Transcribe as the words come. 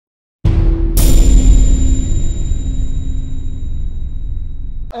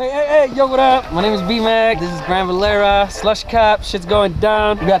Hey, yo, what up? My name is B-Mac. This is Grandvalira, Slvsh Cup, shit's going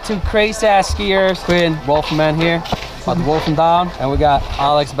down. We got two crazy ass skiers, Quinn Wolferman here, about to wolf him down. And we got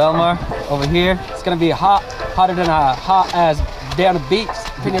Alex Bellemare over here. It's gonna be hotter than a hot ass day on the beach.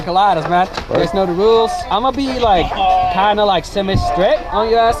 Pina coladas, man. You guys know the rules. I'm gonna be like, kinda like semi-strict on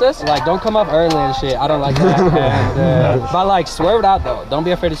your asses. Like, don't come up early and shit. I don't like that. And, but like, swerve it out though. Don't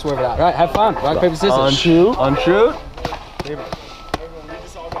be afraid to swerve it out. All right, have fun. Rock, paper, scissors. On shoot. On shoot.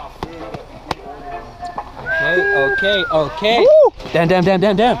 Okay. Woo! Damn. So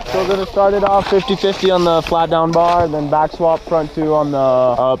we're gonna start it off 50-50 on the flat down bar, then back swap front two on the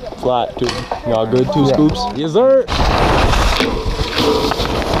up flat two. Y'all good? Two scoops? Yes, sir.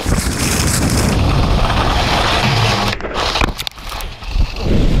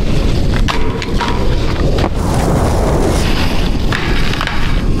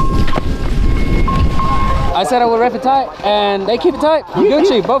 I said I would rep it tight, and they keep it tight.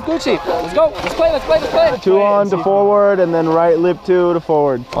 Gucci, both Gucci. Let's go. Let's play. Two on to forward, and then right lip two to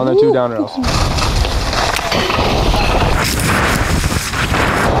forward on the two down rails.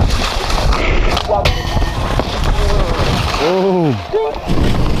 Boom.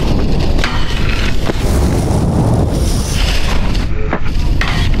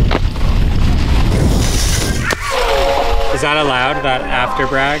 Is that allowed, that after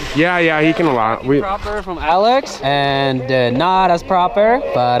brag? Yeah, he can allow it. Proper from Alex, and not as proper,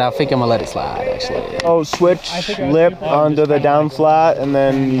 but I think I'm gonna let it slide actually. Oh, switch lip onto the down flat, and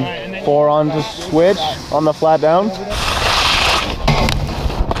then 4 on to switch on the flat down.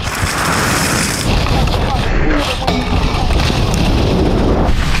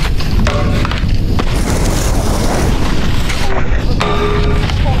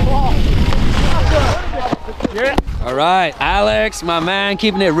 All right, Alex, my man,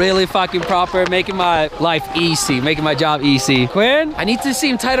 keeping it really fucking proper, making my life easy, making my job easy. Quinn, I need to see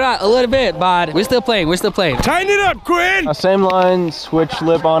him tighten out a little bit, but we're still playing. Tighten it up, Quinn! Same line, switch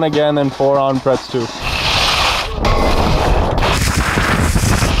lip on again, then 4 on press 2.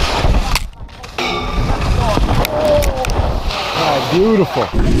 Oh, beautiful.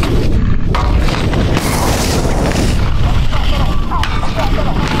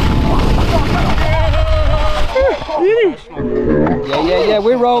 Yeah,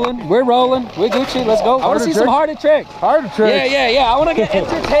 we're rolling. We're Gucci, let's go. I want to see some harder tricks. Harder tricks. Yeah, I want to get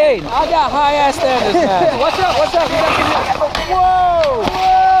entertained. I got high ass standards, man. What's up? Whoa!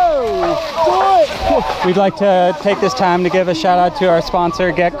 We'd like to take this time to give a shout out to our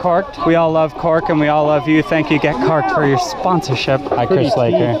sponsor, Get Corked. We all love cork and we all love you. Thank you, Get Corked, for your sponsorship. Hi, Chris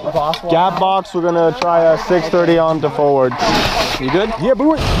Laker. Gap box, we're gonna try a 630 on to forward. You good? Yeah,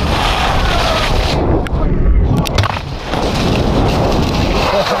 boo it.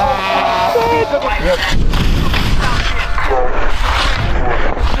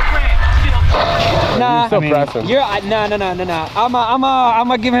 Nah, so pressing. You're nah. I'm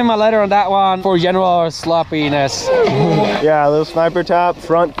gonna give him a letter on that one for general sloppiness. Yeah, a little sniper tap,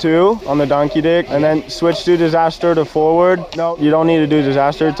 front 2 on the donkey dick, and then switch to disaster to forward. No, you don't need to do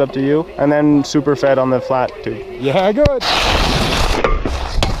disaster, it's up to you. And then super fed on the flat 2. Yeah, good.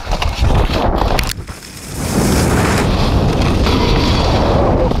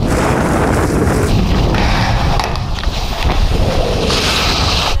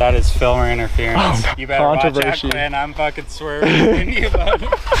 That is filmer interference. You better watch out, Quinn. I'm fucking swerving you, bud.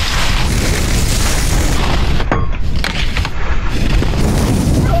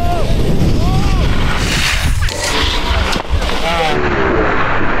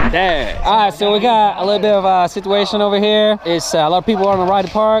 There. All right, so we got a little bit of a situation over here. It's a lot of people want to ride the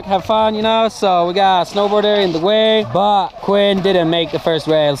park, have fun, you know. So we got a snowboarder in the way, but Quinn didn't make the first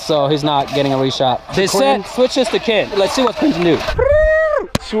rail, so he's not getting a reshot. They said switches to Kin. Let's see what Quinn can do.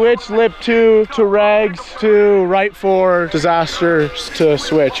 Switch lip 2 to rags to right 4 disasters to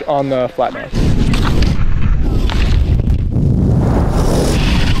switch on the flat down.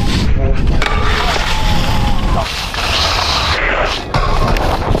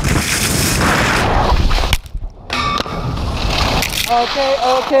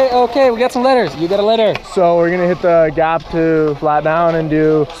 Okay, we got some letters. You got a letter. So we're gonna hit the gap to flat down and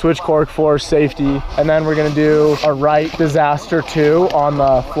do switch cork for safety. And then we're gonna do a right disaster 2 on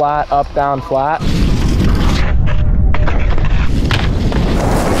the flat, up, down, flat.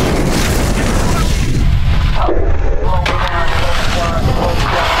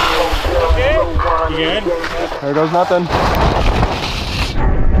 You good? There goes nothing.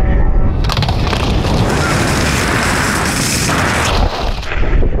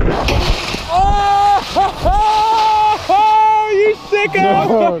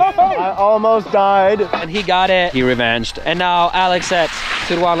 I almost died. And he got it. He revenged. And now Alex sets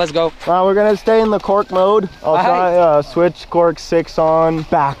 2 to 1, let's go. We're gonna stay in the cork mode. I'll try switch cork 6 on,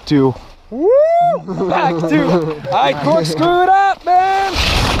 back 2. Woo! Back 2. I cork screwed up, man.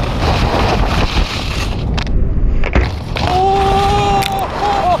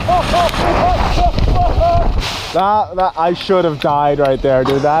 That I should have died right there,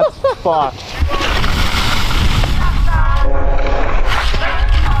 dude. That's fucked.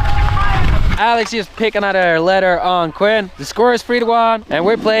 Alex just picked another letter on Quinn. The score is 3 to 1, and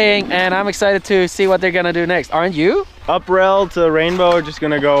we're playing, and I'm excited to see what they're gonna do next. Aren't you? Up rail to rainbow, we're just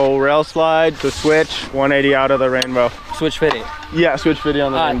gonna go rail slide to switch, 180 out of the rainbow. Switch 50. Yeah, switch 50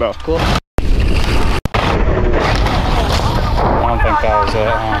 on the rainbow. Cool. I don't think that was an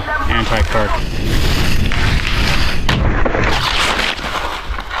anti-cork.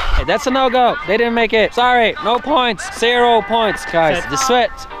 Hey, that's a no-go. They didn't make it. Sorry, no points. 0 points, guys. The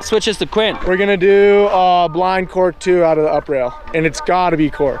switches to Quinn. We're gonna do blind cork 2 out of the up rail, and it's gotta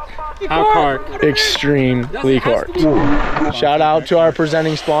be cork. How cork? Extremely corked. Shout out to our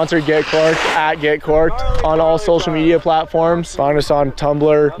presenting sponsor, Get Corked, at Get Corked, on all social media platforms. Find us on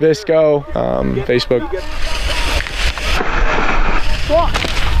Tumblr, Visco, Facebook.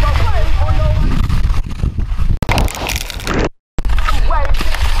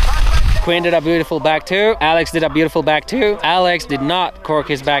 Quinn did a beautiful back 2. Alex did a beautiful back 2. Alex did not cork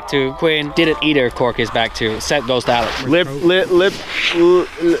his back 2. Quinn didn't either cork his back 2. Set goes to Alex. Lip.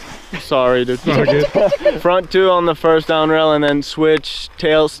 Sorry, dude. Front 2 on the first down rail, and then switch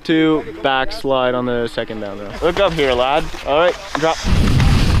tails 2, back slide on the second down rail. Look up here, lad. All right, drop.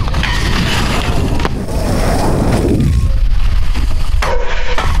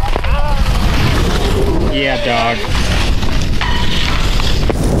 Yeah, dog.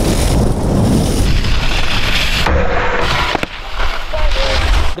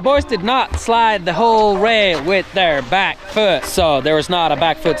 The boys did not slide the whole rail with their back foot, so there was not a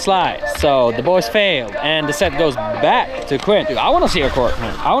back foot slide. So the boys failed, and the set goes back to Quinn. Dude, I want to see a cork,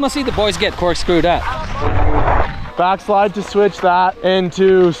 man. I want to see the boys get cork screwed up. Back slide to switch that,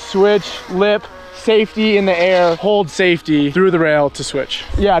 into switch lip, safety in the air, hold safety through the rail to switch.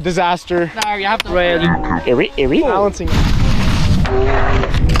 Yeah, disaster. No, you have to rail. Balancing.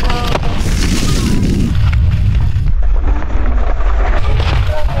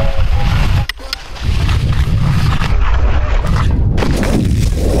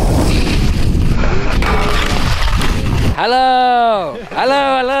 Hello.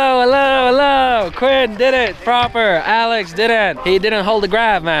 Quinn did it proper. Alex didn't. He didn't hold the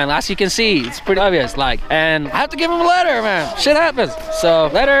grab, man. As you can see, it's pretty obvious. And I have to give him a letter, man. Shit happens.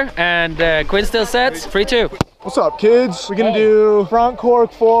 So letter, and Quinn still sets 3-2. What's up, kids? We're gonna do front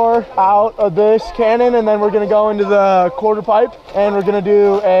cork 4 out of this cannon, and then we're gonna go into the quarter pipe, and we're gonna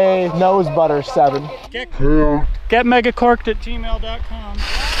do a nose butter 7. Get megacorked@gmail.com.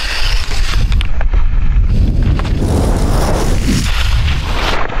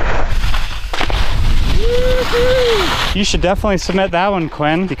 You should definitely submit that one,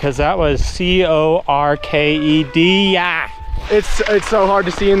 Quinn, because that was C-O-R-K-E-D. Yeah. It's so hard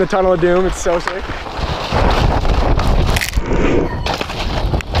to see in the tunnel of doom. It's so sick.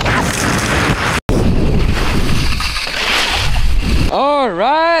 All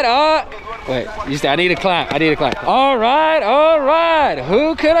right. Wait, I need a clap. All right.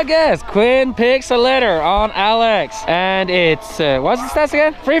 Who could have guessed? Quinn picks a letter on Alex, and it's what's the stats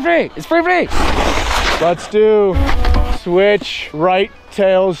again? Free. It's free. Let's do switch right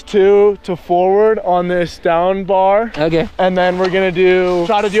tails 2 to forward on this down bar. Okay. And then we're gonna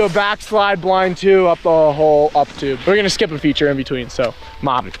try to do a backslide blind 2 up the whole up tube. We're gonna skip a feature in between, so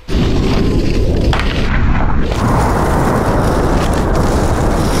mob.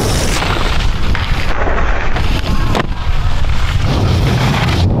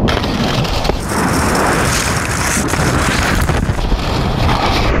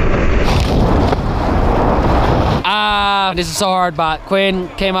 This is so hard, but Quinn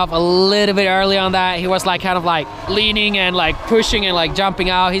came up a little bit early on that. He was kind of leaning and pushing and jumping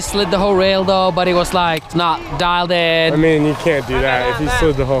out. He slid the whole rail though, but he was not dialed in. I mean, you can't do that if he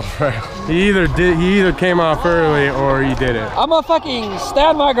slid the whole rail. He either came off early or he did it. I'm gonna fucking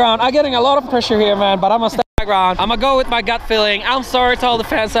stand my ground. I'm getting a lot of pressure here, man, but I'm gonna stand my ground. I'm gonna go with my gut feeling. I'm sorry to all the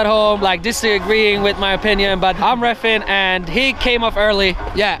fans at home, disagreeing with my opinion, but I'm reffing and he came off early.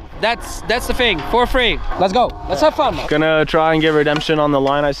 Yeah, that's the thing. For free. Let's go. Let's have fun. Gonna try and get redemption on the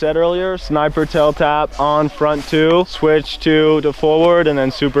line I said earlier. Sniper tail tap on front 2, switch 2 to forward, and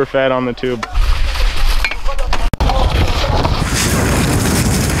then super fed on the tube.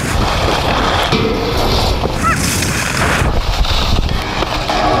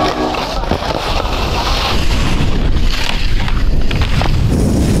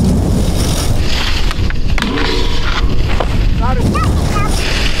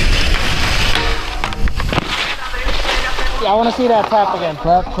 I want to see that tap again.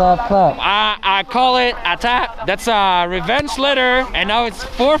 Clap, clap, clap. I call it a tap. That's a revenge letter, and now it's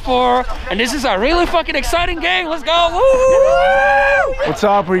 4-4, and this is a really fucking exciting game. Let's go! Woo! What's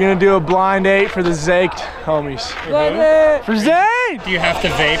up? We're gonna do a blind 8 for the Zaked homies. For Zane! Do you have to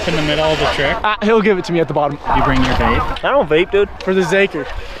vape in the middle of the trick? He'll give it to me at the bottom. You bring your vape? I don't vape, dude. For the Zaker.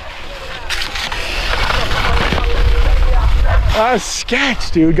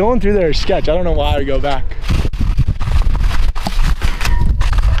 Sketch, dude. Going through there is sketch. I don't know why I would go back.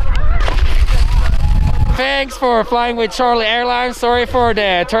 Thanks for flying with Charlie Airlines. Sorry for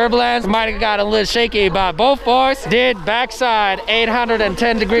the turbulence. Might have got a little shaky, but both boys did backside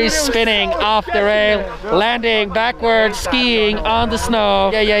 810 degrees spinning off the rail, landing backwards, skiing on the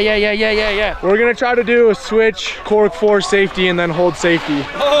snow. Yeah. We're gonna try to do a switch, cork 4 safety, and then hold safety.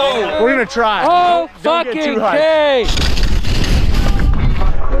 Oh! We're gonna try. Oh, Don't get fucking too high. okay!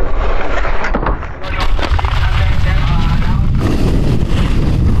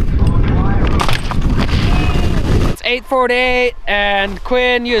 It's 8:48, and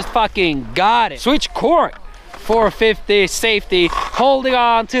Quinn, you just fucking got it. Switch cork. 450 safety, holding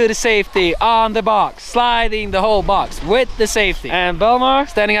on to the safety on the box, sliding the whole box with the safety. And Bellemare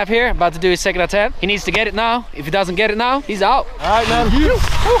standing up here, about to do his second attempt. He needs to get it now. If he doesn't get it now, he's out. All right, man. He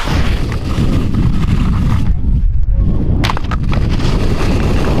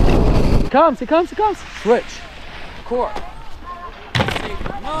comes. Switch. Cork.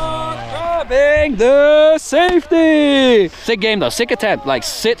 Not grabbing the safety. Sick game though, sick attempt. Like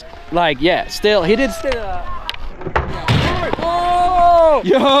sit, like yeah, still, he did still. Oh!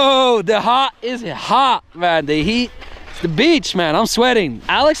 Yo, the hot is hot, man. The heat, it's the beach, man. I'm sweating.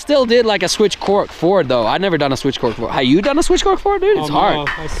 Alex still did like a switch cork forward though. I've never done a switch cork forward. Have you done a switch cork forward, dude? It's hard. No,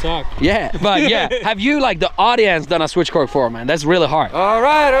 I suck. Yeah, but yeah, have you, like the audience, done a switch cork forward, man? That's really hard. All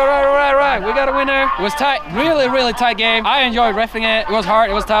right. We got a winner. It was tight, really tight game. I enjoyed reffing it. It was hard,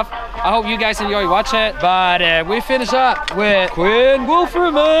 it was tough. I hope you guys enjoyed watching it. But we finish up with Quinn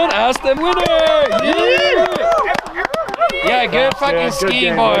Wolferman as the winner. Yeah, good fucking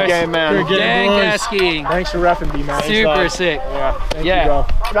skiing, boys. Good game, man. Good gang skiing. Thanks for reffing, B-Man. Super sick. Yeah, thank you, bro.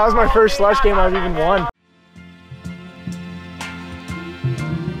 That was my first slush game I've even won.